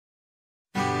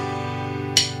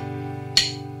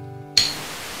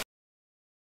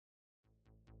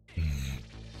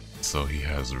So he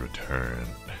has returned.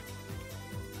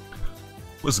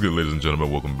 What's good, ladies and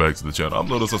gentlemen? Welcome back to the channel. I'm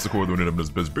Lotus Core, doing it up in this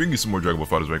biz, bringing you some more Dragon Ball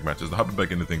FighterZ rank matches. Hopping back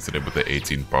into things today with the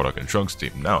 18th Bardock and Trunks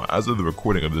team. Now, as of the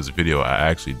recording of this video, I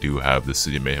actually do have the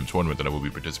City of Mayhem tournament that I will be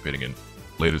participating in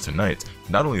later tonight.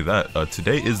 Not only that,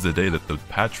 today is the day that the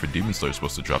patch for Demon Slayer is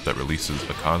supposed to drop that releases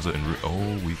Akaza and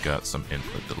oh, we got some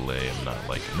input delay. I'm not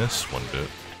liking this one bit.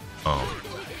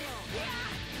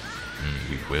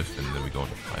 We whiff and then we go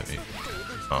into 5-8.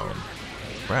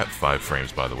 We're at 5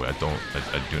 frames, by the way. I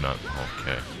do not.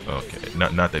 Okay.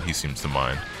 Not that he seems to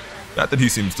mind. Not that he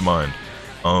seems to mind.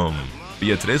 But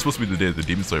yeah, today's supposed to be the day that the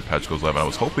Demon Slayer patch goes live, and I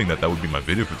was hoping that would be my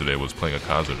video for today. Was playing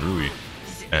Akaza and Rui,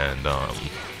 and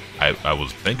I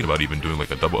was thinking about even doing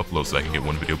like a double upload so I can get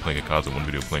one video playing Akaza and one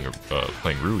video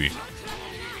playing Rui.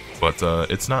 But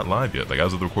it's not live yet. Like,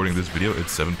 as of the recording of this video,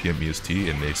 it's 7 PM EST,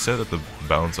 and they said that the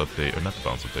balance update, or not the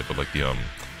balance update, but like the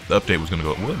update was gonna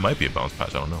go. Well, it might be a balance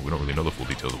patch. I don't know. We don't really know the full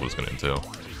details of what it's gonna entail.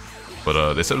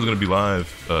 But they said it was gonna be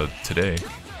live today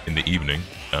in the evening.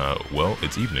 Well,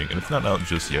 it's evening, and it's not out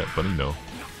just yet. But you know,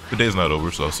 the day's not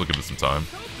over, so I'll still give it some time.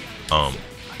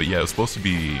 But yeah, it was supposed to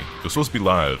be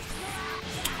live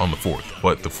on the 4th,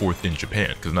 but the 4th in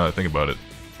Japan. Because now that I think about it,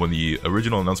 when the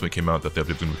original announcement came out that the update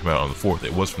was going to come out on the 4th,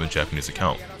 it was from the Japanese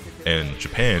account. And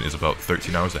Japan is about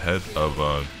 13 hours ahead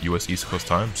of US East Coast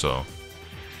time, so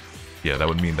yeah, that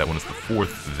would mean that when it's the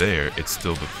 4th there, it's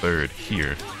still the 3rd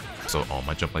here. So, oh,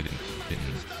 my jump light didn't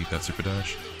beat that super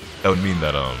dash. That would mean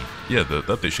that, yeah, the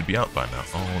update should be out by now.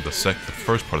 Oh, the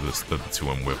first part of this, the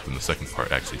 2M whip, and the second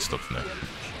part actually still connected.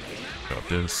 Got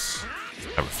this.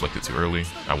 I reflected too early.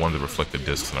 I wanted to reflect the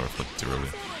discs, and I reflected too early.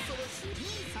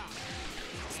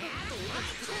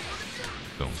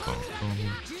 Boom, boom, boom,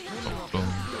 boom, boom.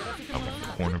 I want the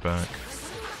cornerback.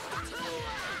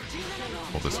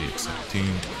 Hold this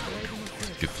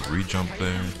EX-17. Get the re-jump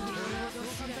there.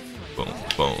 Boom,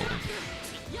 boom.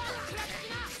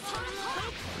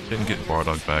 Didn't get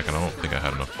Bardock back, and I don't think I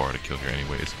had enough bar to kill here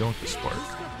anyway. It's going to Spark.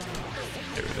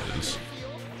 There it is.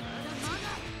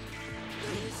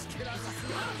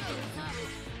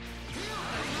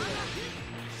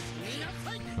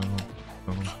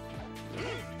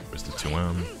 Where's the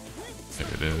 2M? There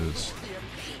it is.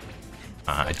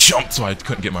 I jumped, so I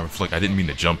couldn't get my reflect. I didn't mean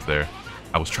to jump there.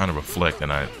 I was trying to reflect,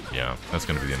 and yeah, that's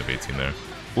gonna be the end of 18 there.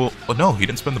 Well, no, he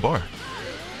didn't spend the bar.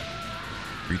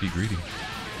 Greedy, greedy.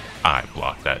 I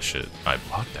blocked that shit.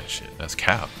 That's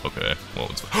cap. Okay, well,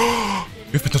 it's we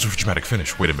have potential for dramatic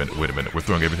finish. Wait a minute. We're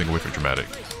throwing everything away for dramatic.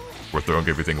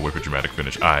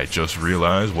 Finish. I just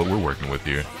realized what we're working with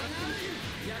here.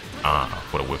 Ah,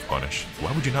 what a whiff punish.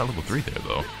 Why would you not level 3 there,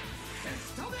 though?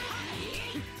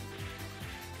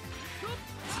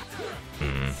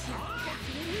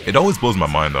 It always blows my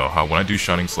mind, though, how when I do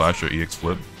Shining Slash or EX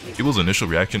Flip, people's initial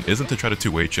reaction isn't to try to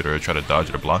 2-way it or try to dodge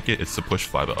it or block it, it's to push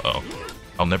 5LL.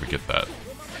 I'll never get that.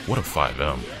 What a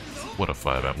 5M. What a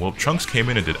 5M. Well, Trunks came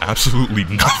in and did absolutely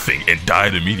nothing and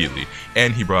died immediately.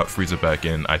 And he brought Frieza back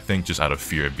in, I think, just out of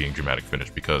fear of being dramatic finish,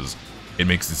 because it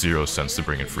makes 0 sense to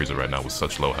bring in Frieza right now with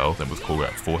such low health and with Cooler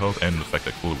at full health, and the fact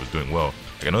that Cooler was doing well.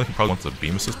 Like, I know he probably wants a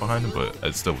beam assist behind him, but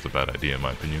it still was a bad idea in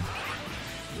my opinion.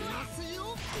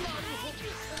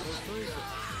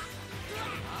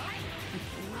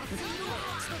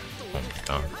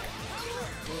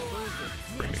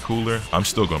 Bring me Cooler. I'm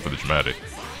still going for the dramatic.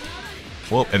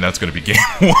 Well, and that's going to be game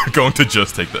 1, going to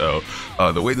just take the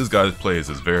L. The way this guy plays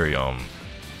is very,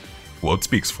 well, it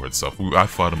speaks for itself. I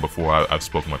fought him before, I've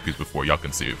spoken my piece before, y'all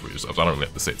can see it for yourselves. I don't really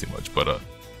have to say too much, but,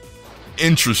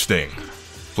 interesting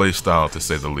play style to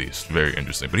say the least. Very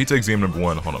interesting. But he takes game number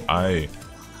 1. Hold on, I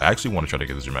actually want to try to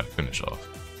get this dramatic finish off.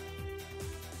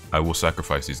 I will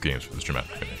sacrifice these games for this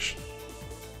dramatic finish.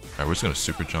 Alright, we're just going to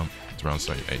super jump. It's around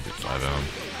starting 8 to 5M.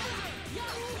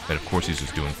 And of course he's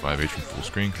just doing 5H from full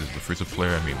screen, because the Frieza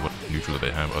player, I mean, what neutral do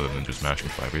they have other than just mashing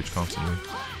 5H constantly?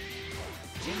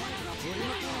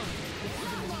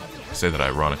 I say that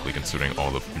ironically, considering all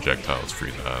the projectiles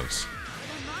Frieza has.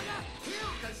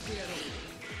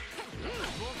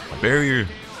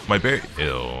 My barrier,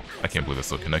 ew, I can't believe that's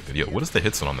still connected. Yo, what is the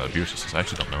hit stun on that Beer System? I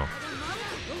actually don't know.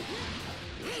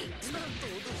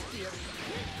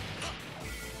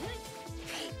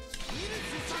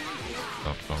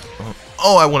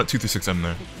 Oh, I wanted 236M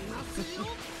there.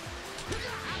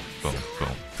 Boom,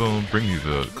 boom, boom. Bring me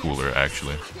the Cooler,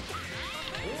 actually.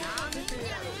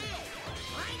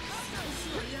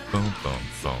 Boom, boom,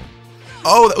 boom.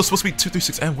 Oh, that was supposed to be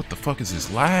 236M. What the fuck is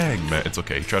this lag, man? It's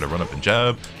okay. He tried to run up and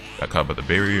jab. Got caught by the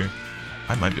barrier.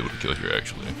 I might be able to kill here,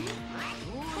 actually.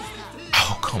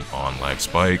 Oh, come on, lag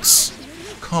spikes.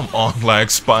 Come on, lag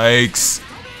spikes.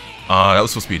 That was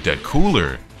supposed to be a dead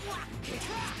Cooler.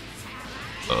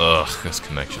 Ugh, this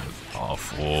connection is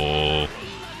awful.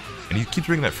 And he keeps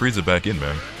bringing that Frieza back in,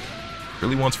 man.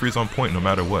 Really wants Frieza on point no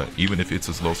matter what, even if it's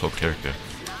his lowest health character.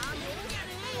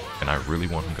 And I really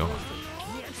want him gone.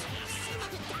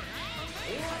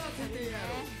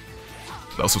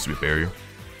 That was supposed to be a barrier.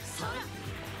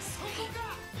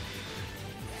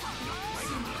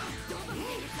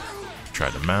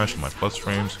 Tried to mash my plus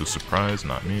frames. Who's surprised?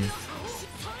 Not me.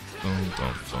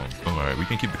 Alright, we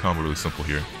can keep the combo really simple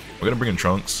here. We're gonna bring in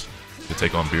Trunks to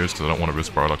take on Beerus because I don't want to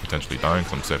risk Bardock potentially dying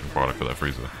because I'm saving Bardock for that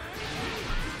Frieza.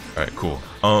 Alright, cool.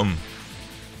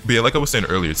 But yeah, like I was saying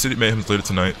earlier, City Mayhem's later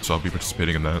tonight, so I'll be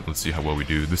participating in that. Let's see how well we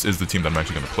do. This is the team that I'm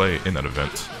actually going to play in that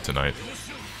event tonight.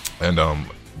 And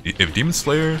if Demon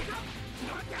Slayer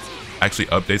actually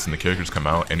updates and the characters come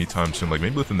out anytime soon, like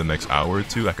maybe within the next hour or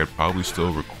two, I could probably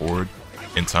still record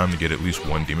in time to get at least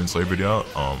one Demon Slayer video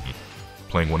out,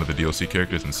 playing one of the DLC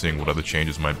characters and seeing what other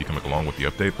changes might be coming along with the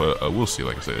update. But we'll see.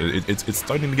 Like I said, it's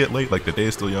starting to get late. Like the day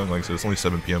is still young. Like I said, it's only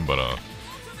 7 PM, but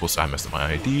we'll see. I messed up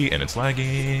my ID and it's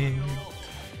lagging.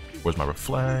 Where's my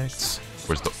reflects?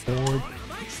 Where's the orb?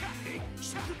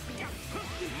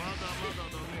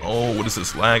 Oh, what is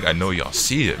this lag? I know y'all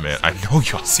see it, man. I know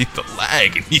y'all see the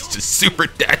lag, and he's just super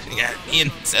dashing at me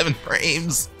in 7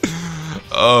 frames.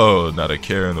 Oh, not a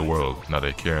care in the world. Not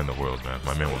a care in the world, man.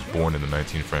 My man was born in the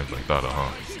 19 frames like that,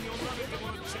 huh?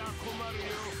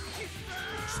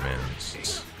 Man,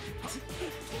 just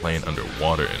playing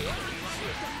underwater and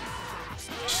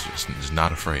just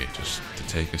not afraid. Just to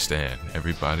take a stand.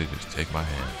 Everybody just take my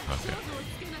hand. Okay.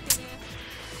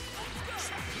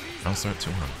 I'll start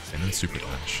 200 and then super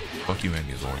dash. Fuck you and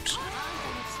these orcs.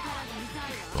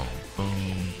 Boom, boom,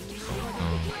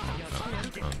 boom.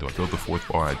 Do I build the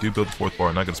 4th bar? I do build the 4th bar.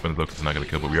 I'm not gonna spend it though because it's not gonna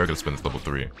kill, but we are gonna spend this level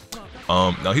 3.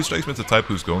 Now he strikes me as the type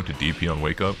who's going to DP on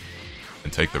Wake Up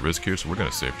and take the risk here, so we're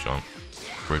gonna safe jump.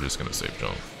 We're just gonna safe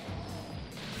jump.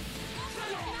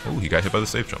 Oh, he got hit by the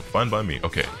safe jump. Fine by me.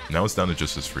 Okay, now it's down to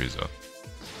just his Frieza.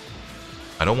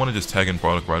 I don't want to just tag in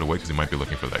Bardock right away because he might be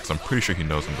looking for that, because I'm pretty sure he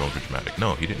knows I'm going for dramatic.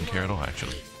 No, he didn't care at all,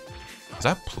 actually. Is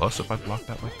that plus if I block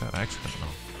that like that? I actually don't know.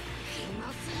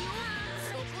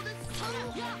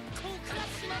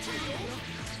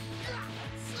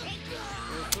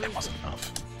 It wasn't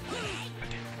enough.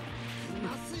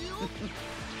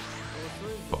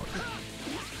 Fuck.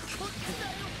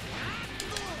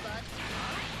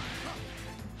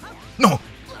 No!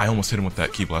 I almost hit him with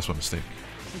that Ki Blast by mistake.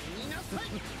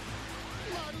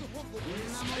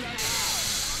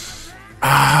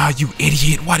 Ah, you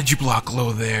idiot! Why did you block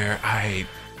low there? I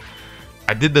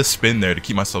did the spin there to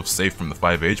keep myself safe from the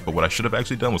 5H, but what I should have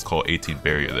actually done was call 18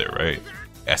 barrier there, right?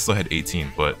 I still had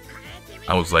 18, but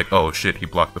I was like, oh shit, he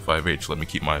blocked the 5H, let me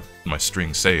keep my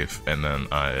string safe, and then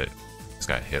I just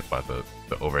got hit by the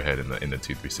overhead in the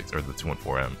 236 or the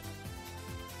 214M.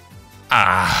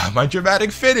 Ah, my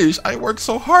dramatic finish! I worked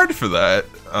so hard for that!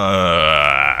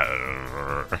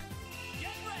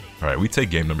 Alright, we take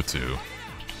game number 2.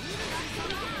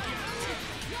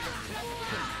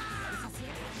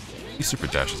 He super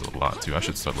dashes a lot too. I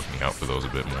should start looking out for those a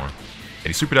bit more. And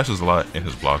he super dashes a lot in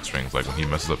his block strings, like when he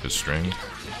messes up his string,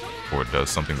 or does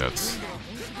something that's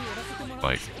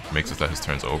like makes it that his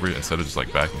turn's over, instead of just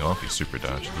like backing off, he super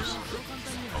dashes.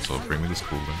 Also, bring me this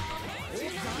cooler.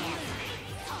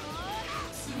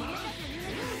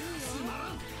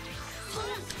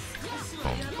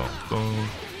 Boom, boom, boom.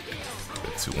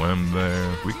 Get 2M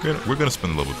there. We're gonna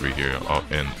spend level 3 here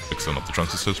and extend up the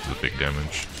Trunks assist for the big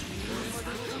damage.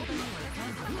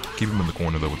 Keep him in the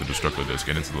corner though with the Destructo Disc,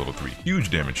 get into level 3. Huge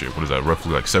damage here. What is that?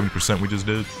 Roughly like 70% we just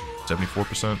did?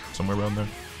 74%? Somewhere around there?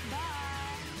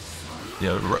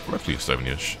 Yeah, roughly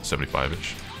 70-ish,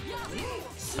 75-ish.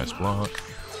 Nice block.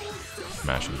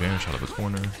 Mashing vanish out of the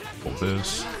corner. Hold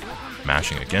this.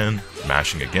 Mashing again.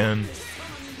 Mashing again.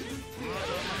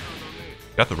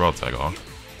 Got the raw tag off.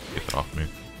 Get that off me.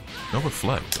 No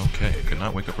reflect. Okay, could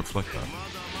not wake up reflect that.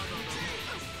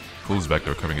 Cool's back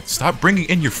there recovering it. Stop bringing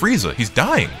in your Frieza. He's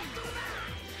dying.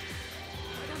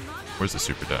 Where's the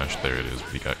super dash? There it is.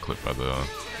 He got clipped by the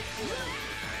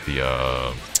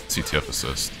CTF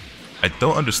assist. I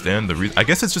don't understand the reason. I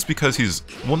guess it's just because he's...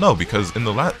 Well, no, because in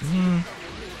the I'm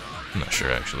not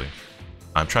sure, actually.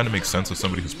 I'm trying to make sense of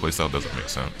somebody whose playstyle doesn't make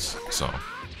sense. So, I'm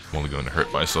only going to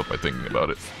hurt myself by thinking about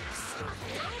it.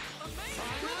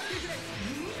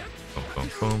 Boom, boom,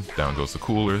 boom. Down goes the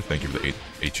cooler. Thank you for the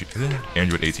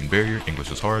Android 18 barrier. English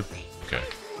is hard. Okay.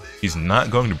 He's not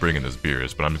going to bring in his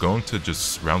Beerus, but I'm going to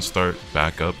just round start,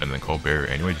 back up, and then call barrier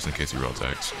anyway, just in case he rail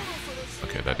attacks.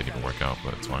 Okay, that didn't even work out,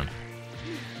 but it's fine.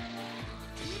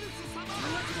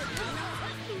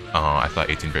 I thought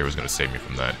 18 barrier was going to save me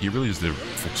from that. He really just did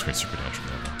full screen super dash from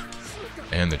that.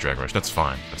 And the Dragon Rush. That's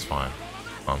fine. That's fine.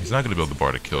 He's not going to be able to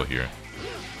bar to kill here.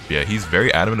 But yeah, he's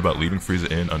very adamant about leaving Frieza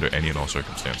in under any and all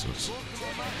circumstances.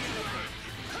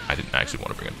 I didn't actually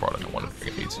want to bring in Bardock. I wanted to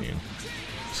bring in 18.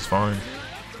 This is fine.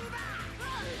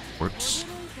 Works.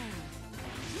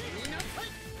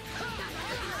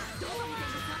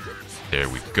 There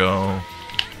we go.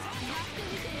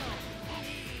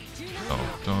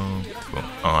 Boom.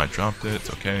 Oh, I dropped it.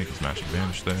 It's okay, because Mash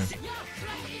vanished there.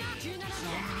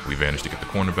 We managed to get the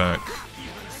corner back.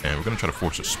 And we're going to try to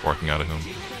force a sparking out of him.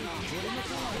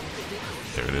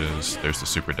 There it is. There's the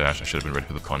super dash. I should have been ready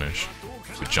for the punish.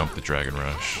 We jumped the Dragon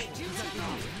Rush.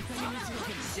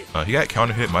 He got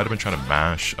counter hit. Might have been trying to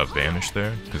mash a vanish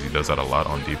there, because he does that a lot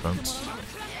on defense.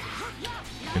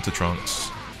 Into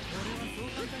Trunks.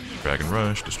 Dragon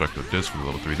Rush, Destructive Disc for the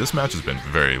level 3. This match has been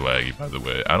very laggy, by the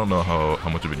way. I don't know how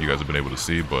much of it you guys have been able to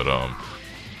see, but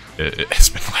it's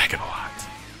been lagging a lot.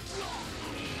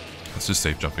 Let's just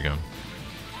safe jump again.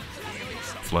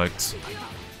 Flex.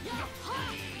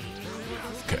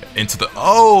 Okay, into the...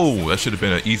 Oh! That should have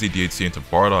been an easy DHC into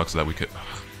Bardock so that we could...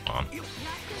 Come on.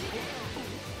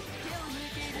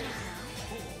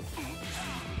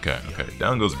 Okay,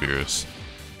 down goes Beerus.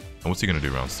 And what's he gonna do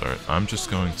round start? I'm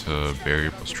just going to Barrier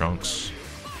plus Trunks.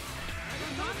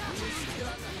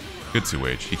 Good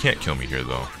 2H. He can't kill me here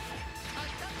though.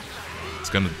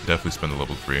 It's gonna definitely spend the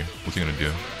level 3. What's he gonna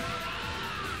do?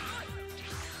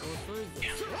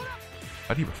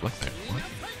 How do you reflect there? What?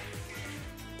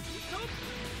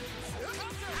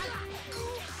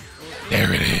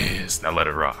 There it is! Now let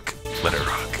it rock. Let it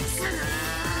rock.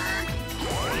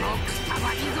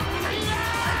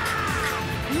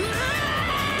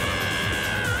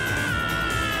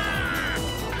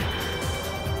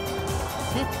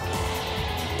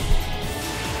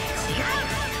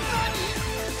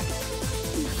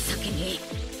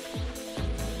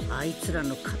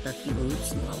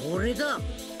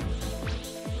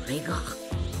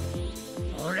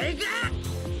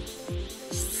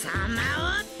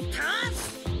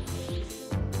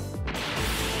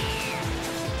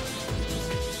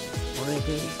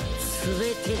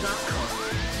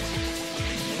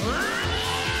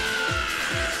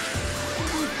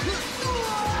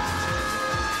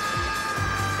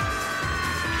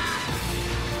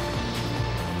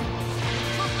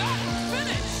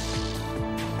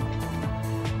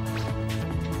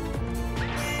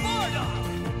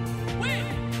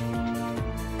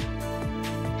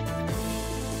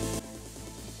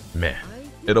 Meh.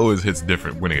 It always hits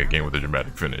different winning a game with a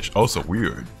dramatic finish. Also, we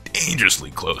are dangerously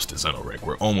close to Xeno rank.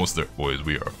 We're almost there, boys.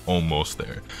 We are almost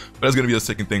there. But that's going to be us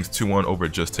taking things 2-1 over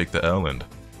Just Take the L. And,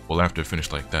 well, after a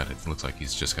finish like that, it looks like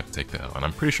he's just got to take the L. And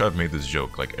I'm pretty sure I've made this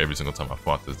joke like every single time I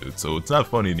fought this dude. So it's not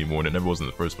funny anymore, and it never was in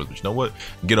the first place. But you know what?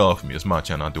 Get off me. It's my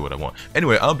channel. I'll do what I want.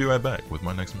 Anyway, I'll be right back with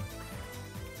my next match.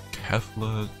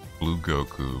 Kefla, Blue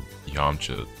Goku,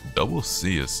 Yamcha, double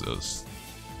C assist.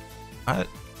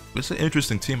 It's an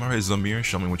interesting team. Alright, Zamir,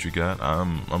 show me what you got.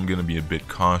 I'm gonna be a bit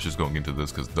cautious going into this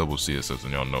because double C assist,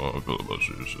 and y'all know how I feel about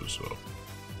C assist, so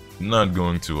not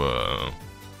going to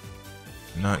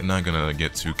not gonna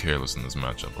get too careless in this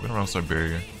matchup. We're gonna round start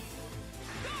barrier.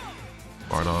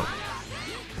 Bardock.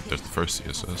 There's the first C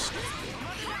assist.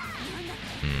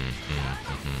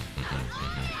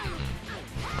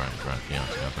 Right, yeah,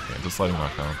 okay. Just sliding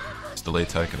knockdown. Just delay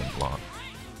tech and then block.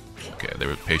 Okay, they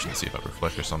were patient to see if I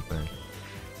reflect or something.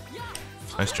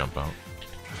 Nice jump out.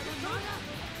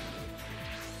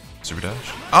 Super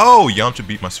dash? Oh, Yamcha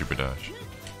beat my super dash.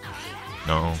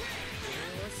 No.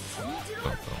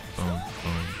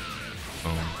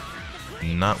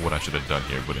 Not what I should have done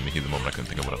here, but in the heat of the moment I couldn't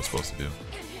think of what I was supposed to do.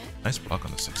 Nice block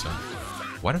on the 6-7.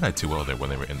 Why did I 2L there when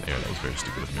they were in the air? That was very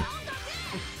stupid of me.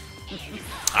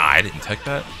 I didn't tech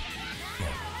that.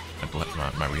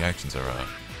 My reactions are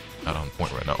not on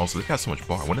point right now. Also, they got so much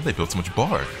bar. When did they build so much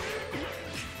bar?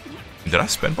 Did I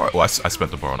spend bar? Well, I spent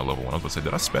the bar on a level 1. I was going to say,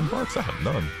 did I spend bar? Because I have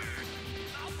none.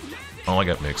 Oh, I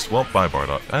got mixed. Well, bye,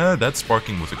 Bardock. That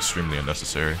sparking was extremely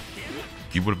unnecessary.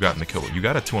 You would have gotten the kill. You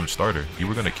got a 2-1 starter. You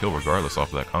were going to kill regardless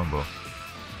off of that combo.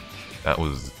 That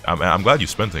was... I'm glad you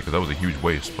spent it, because that was a huge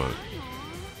waste, but...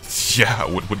 Yeah,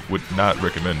 would not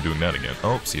recommend doing that again.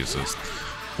 Oh, C assist.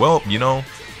 Well, you know,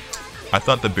 I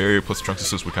thought the barrier plus Trunks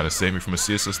assist would kind of save me from a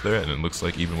C assist there, and it looks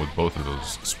like even with both of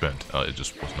those spent, it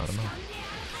just was not enough.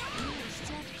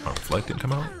 Our reflect didn't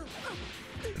come out?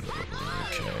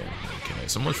 Okay.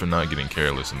 So much for not getting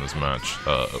careless in this match.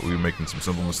 We were making some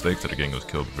simple mistakes that are getting us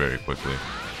killed very quickly.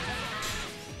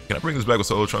 Can I bring this back with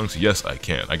Solo Trunks? Yes, I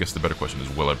can. I guess the better question is,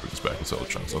 will I bring this back with Solo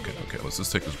Trunks? Okay. Let's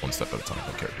just take this one step at a time,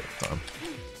 one character at a time.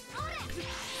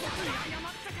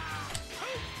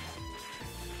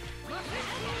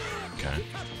 Okay.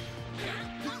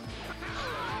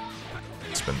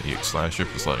 Spend the EX Slasher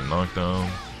for sliding knockdown.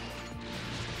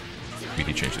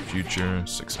 BD Change the Future,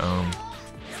 6M.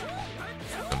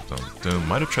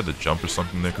 Might have tried to jump or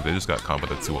something there because they just got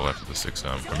comboed too well after the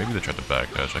 6M. Or maybe they tried to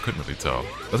backdash, I couldn't really tell.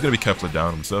 That's gonna be Kefla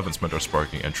down himself and spent our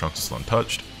sparking, and Trunks is still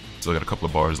untouched. Still got a couple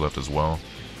of bars left as well.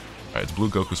 Alright, it's Blue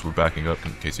Goku, so we're backing up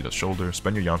in case he does shoulder.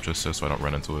 Spend your Yamcha assist so I don't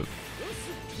run into it.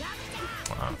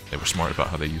 They were smart about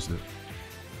how they used it.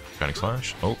 Shining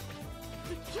Slash. Oh.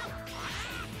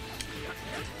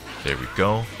 There we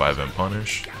go. 5M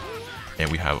punish.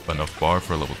 And we have enough bar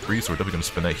for a level 3, so we're definitely going to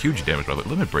spend that huge damage, brother.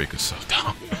 Limit Break is so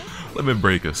dumb. Limit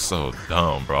Break is so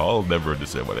dumb, bro. I'll never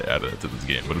understand why they added it to this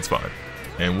game, but it's fine.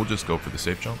 And we'll just go for the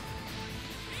safe jump.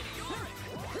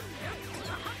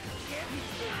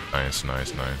 Nice,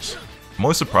 nice, nice. I'm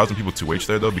always surprised when people 2H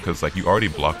there, though, because, like, you already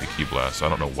blocked the Ki Blast, so I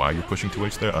don't know why you're pushing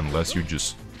 2H there, unless you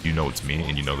know it's me,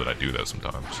 and you know that I do that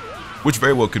sometimes. Which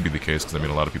very well could be the case, because, I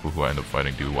mean, a lot of people who I end up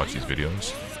fighting do watch these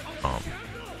videos.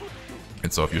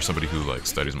 And so if you're somebody who, like,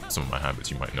 studies some of my habits,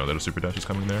 you might know that a super dash is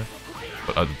coming there.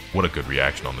 But what a good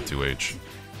reaction on the 2H.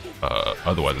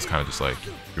 Otherwise, it's kind of just like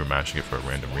you're mashing it for a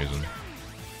random reason.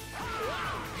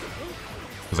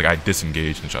 Because, like, I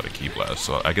disengaged and shot a Ki Blast,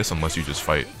 so I guess unless you just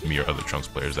fight me or other Trunks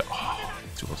players that... Oh,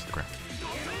 too close to the ground.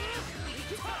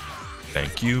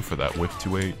 Thank you for that whiff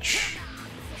 2H.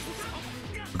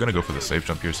 We're gonna go for the safe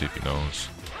jump here, see if he knows.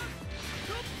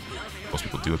 Most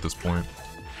people do at this point.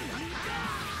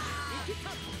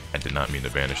 I did not mean to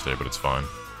vanish there, but it's fine.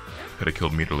 Could have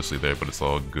killed meterlessly there, but it's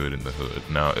all good in the hood.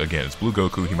 Now, again, it's Blue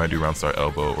Goku. He might do Round Star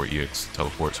Elbow or EX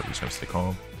Teleport, so we're just going to stay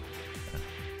calm.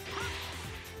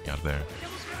 Get out of there.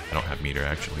 I don't have meter,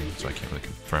 actually, so I can't really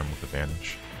confirm with the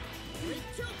vanish.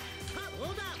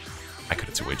 I could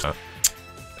have 2H'd that.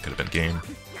 That could have been game.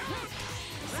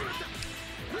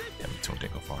 Yeah, the 2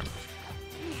 didn't go far enough.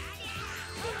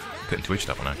 Couldn't 2H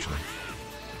that one, actually.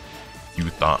 You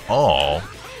thought, oh...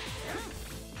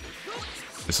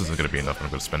 This isn't going to be enough, and I'm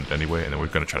going to spend it anyway, and then we're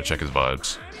going to try to check his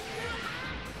vibes.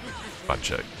 Vibe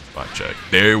check. Vibe check.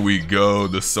 There we go.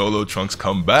 The solo Trunks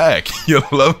come back. You'll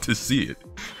love to see it.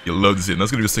 You'll love to see it. And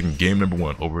that's going to be the second game number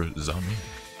 1 over Zamir.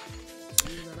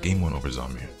 Game 1 over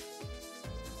Zamir.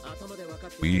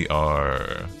 We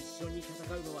are...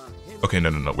 Okay,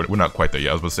 no. We're not quite there yet.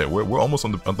 I was about to say, we're almost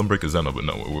on the break of Zeno, but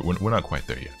no, we're not quite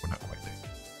there yet. We're not quite there.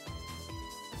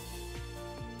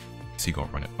 Is he going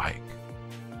to run it bike?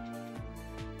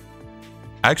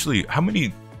 Actually, how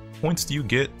many points do you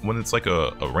get when it's like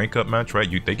a rank up match, right?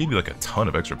 They give you like a ton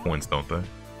of extra points, don't they?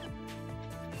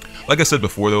 Like I said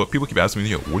before, though, people keep asking me,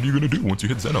 yo, what are you gonna do once you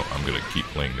hit Zeno? I'm gonna keep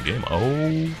playing the game.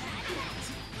 Oh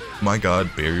my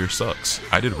god, barrier sucks.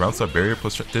 I did round side barrier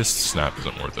plus this snap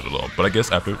isn't worth it at all. But I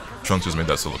guess after Trunks has made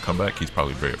that solo comeback, he's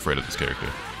probably very afraid of this character.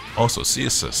 Also, C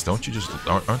assists, don't you just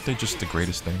aren't they just the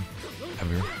greatest thing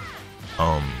ever?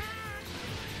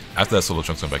 After that solo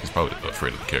Trunks comeback, he's probably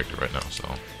afraid of the character right now, so...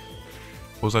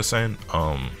 What was I saying?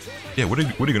 Yeah, what are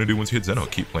you gonna do once you hit Zeno?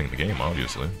 Keep playing the game,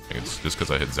 obviously. It's just because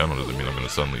I hit Zeno doesn't mean I'm gonna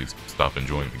suddenly stop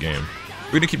enjoying the game.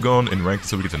 We're gonna keep going in rank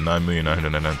until we get to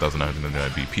 9,999,999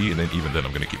 BP, and then even then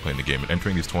I'm gonna keep playing the game and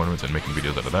entering these tournaments and making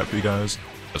videos out of that for you guys,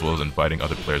 as well as inviting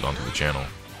other players onto the channel.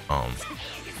 I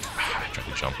tried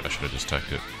to jump, but I should have just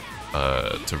teched it.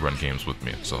 To run games with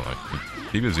me, so like,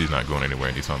 DBZ's not going anywhere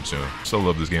anytime soon. Still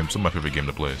love this game, still my favorite game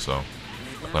to play, so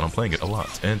I plan on playing it a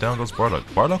lot. And down goes Bardock.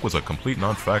 Bardock was a complete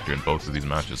non-factor in both of these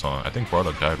matches, huh? I think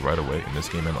Bardock died right away in this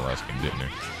game and the last game, didn't he?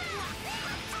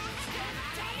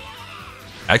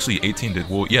 Actually, 18 did,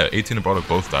 well, yeah, 18 and Bardock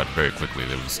both died very quickly.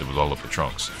 It was all up to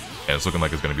Trunks, and it's looking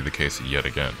like it's going to be the case yet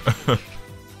again.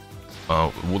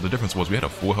 Well, the difference was we had a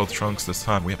full health Trunks this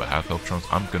time. We have a half health Trunks.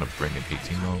 I'm going to bring in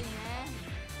 18 though.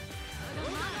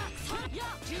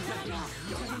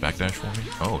 Backdash for me?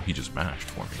 Oh, he just mashed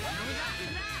for me.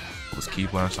 Pull this Ki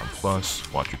Blast on plus.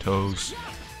 Watch your toes.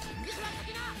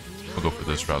 I'll go for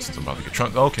this route since I'm about to get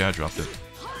Trunk. Okay, I dropped it.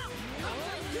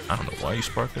 I don't know why you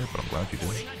sparked there, but I'm glad you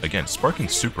did. Again, sparking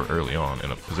super early on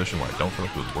in a position where I don't feel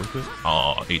like it was worth it.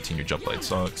 Oh, 18, your jump light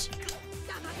sucks.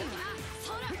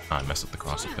 I messed up the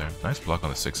cross up there. Nice block on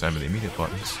the 6M and the immediate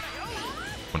buttons.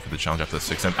 Went for the challenge after the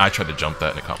 6M. I tried to jump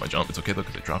that and it caught my jump. It's okay though,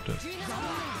 because they dropped it.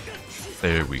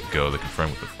 There we go, they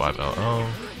confirm with the 5LO.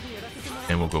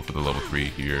 And we'll go for the level 3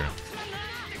 here.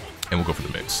 And we'll go for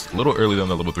the mix. A little early on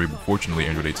the level 3, but fortunately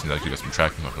Android 18 actually got some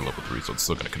tracking on the level 3, so it's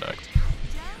still going to connect.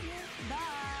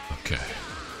 Okay.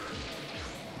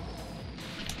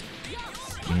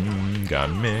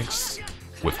 Got mix.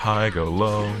 With high, go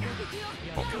low.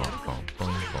 Boom, boom, boom,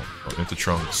 boom, boom. Into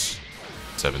Trunks.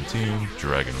 17,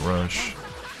 Dragon Rush.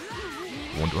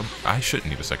 I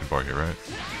shouldn't need a second bar here, right?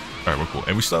 Alright, we're cool.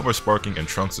 And we still have our Sparking, and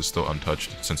Trunks is still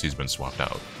untouched since he's been swapped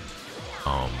out.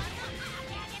 I'm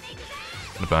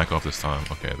gonna back off this time.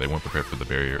 Okay, they weren't prepared for the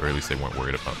barrier, or at least they weren't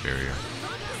worried about barrier.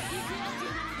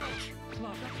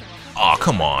 Aw, oh,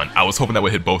 come on. I was hoping that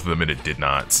would hit both of them, and it did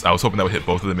not. I was hoping that would hit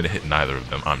both of them, and it hit neither of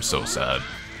them. I'm so sad.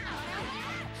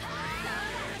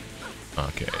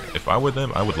 Okay, if I were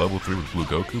them, I would level 3 with Blue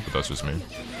Goku, but that's just me.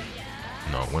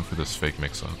 No, went for this fake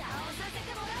mix-up.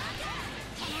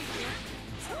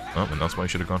 Oh, and that's why I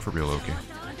should have gone for real Loki.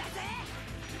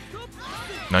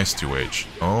 Nice 2H.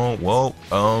 Oh, well,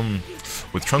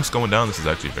 with Trunks going down, this is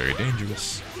actually very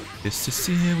dangerous. This is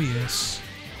serious.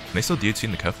 Can they still DHC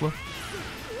in the Kefla?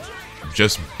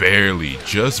 Just barely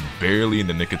in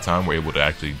the nick of time, we're able to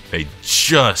actually, they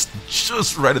just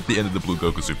right at the end of the Blue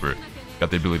Goku Super,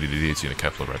 got the ability to DHC in the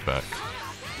Kefla right back.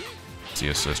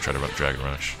 CSS, try to run Dragon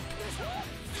Rush.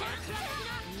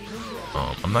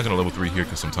 I'm not gonna level 3 here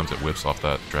because sometimes it whips off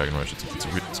that Dragon Rush. It's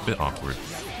a bit awkward.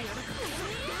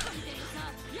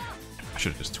 I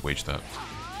should have just 2H'd that.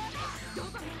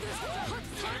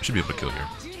 I should be able to kill here.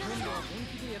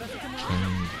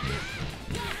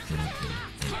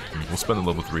 We'll spend the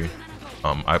level 3.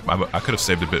 I could have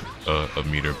saved a bit of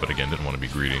meter, but again, didn't want to be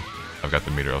greedy. I've got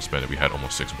the meter, I'll spend it. We had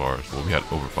almost 6 bars. Well, we had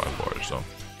over 5 bars, so.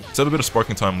 Still have a bit of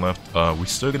sparking time left. We're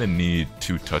still gonna need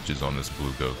 2 touches on this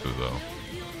Blue Goku, though.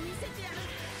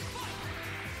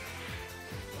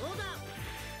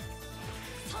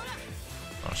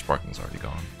 Our sparking's already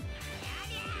gone.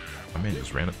 My man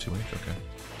just ran up 2H, okay.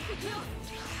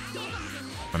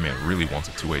 My man really wants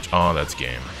a 2H. Oh, that's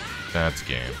game. That's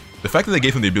game. The fact that they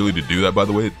gave him the ability to do that, by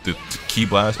the way, to Key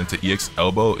Blast and to EX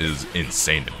Elbow is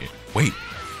insane to me. Wait.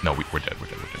 No, we're dead, we're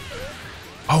dead.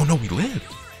 Oh, no, we lived.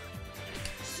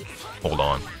 Hold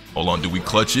on. Hold on, do we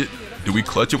clutch it? Do we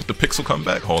clutch it with the Pixel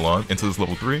comeback? Hold on, into this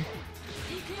level 3.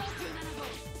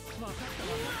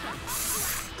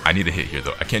 I need a hit here,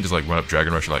 though. I can't just, like, run up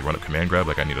Dragon Rush or, like, run up Command Grab.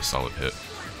 Like, I need a solid hit.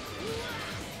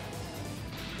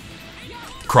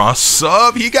 Cross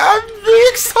sub, he got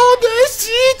mixed on that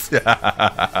shit.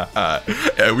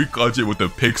 And we clutch it with the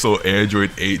Pixel Android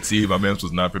 18. My man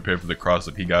was not prepared for the cross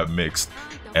up. He got mixed.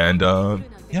 And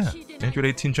yeah, Android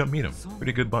 18 jump meet him.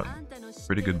 Pretty good button.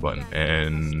 Pretty good button.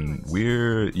 And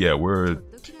we're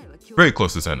very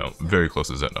close to Zeno. Very close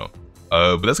to Zeno.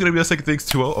 But that's gonna be our second things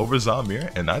 2-0 over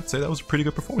Zamir, and I'd say that was a pretty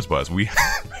good performance by us. We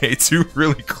made 2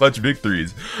 really clutch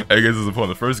victories against his opponent.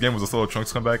 The first game was a solo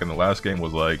Trunks comeback, and the last game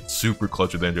was like super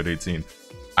clutch with Android 18.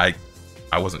 I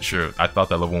wasn't sure. I thought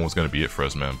that level 1 was gonna be it for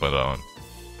us, man, but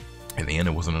in the end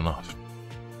it wasn't enough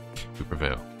to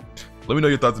prevail. Let me know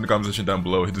your thoughts in the comment section down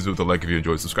below. Hit this video with a like if you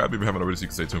enjoyed. Subscribe if you haven't already so you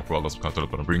can stay tuned for all lots of content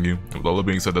I'm gonna bring you. And with all that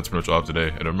being said, that's pretty much all of today.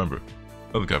 And remember,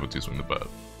 another capital T swing the bat.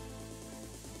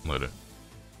 Later.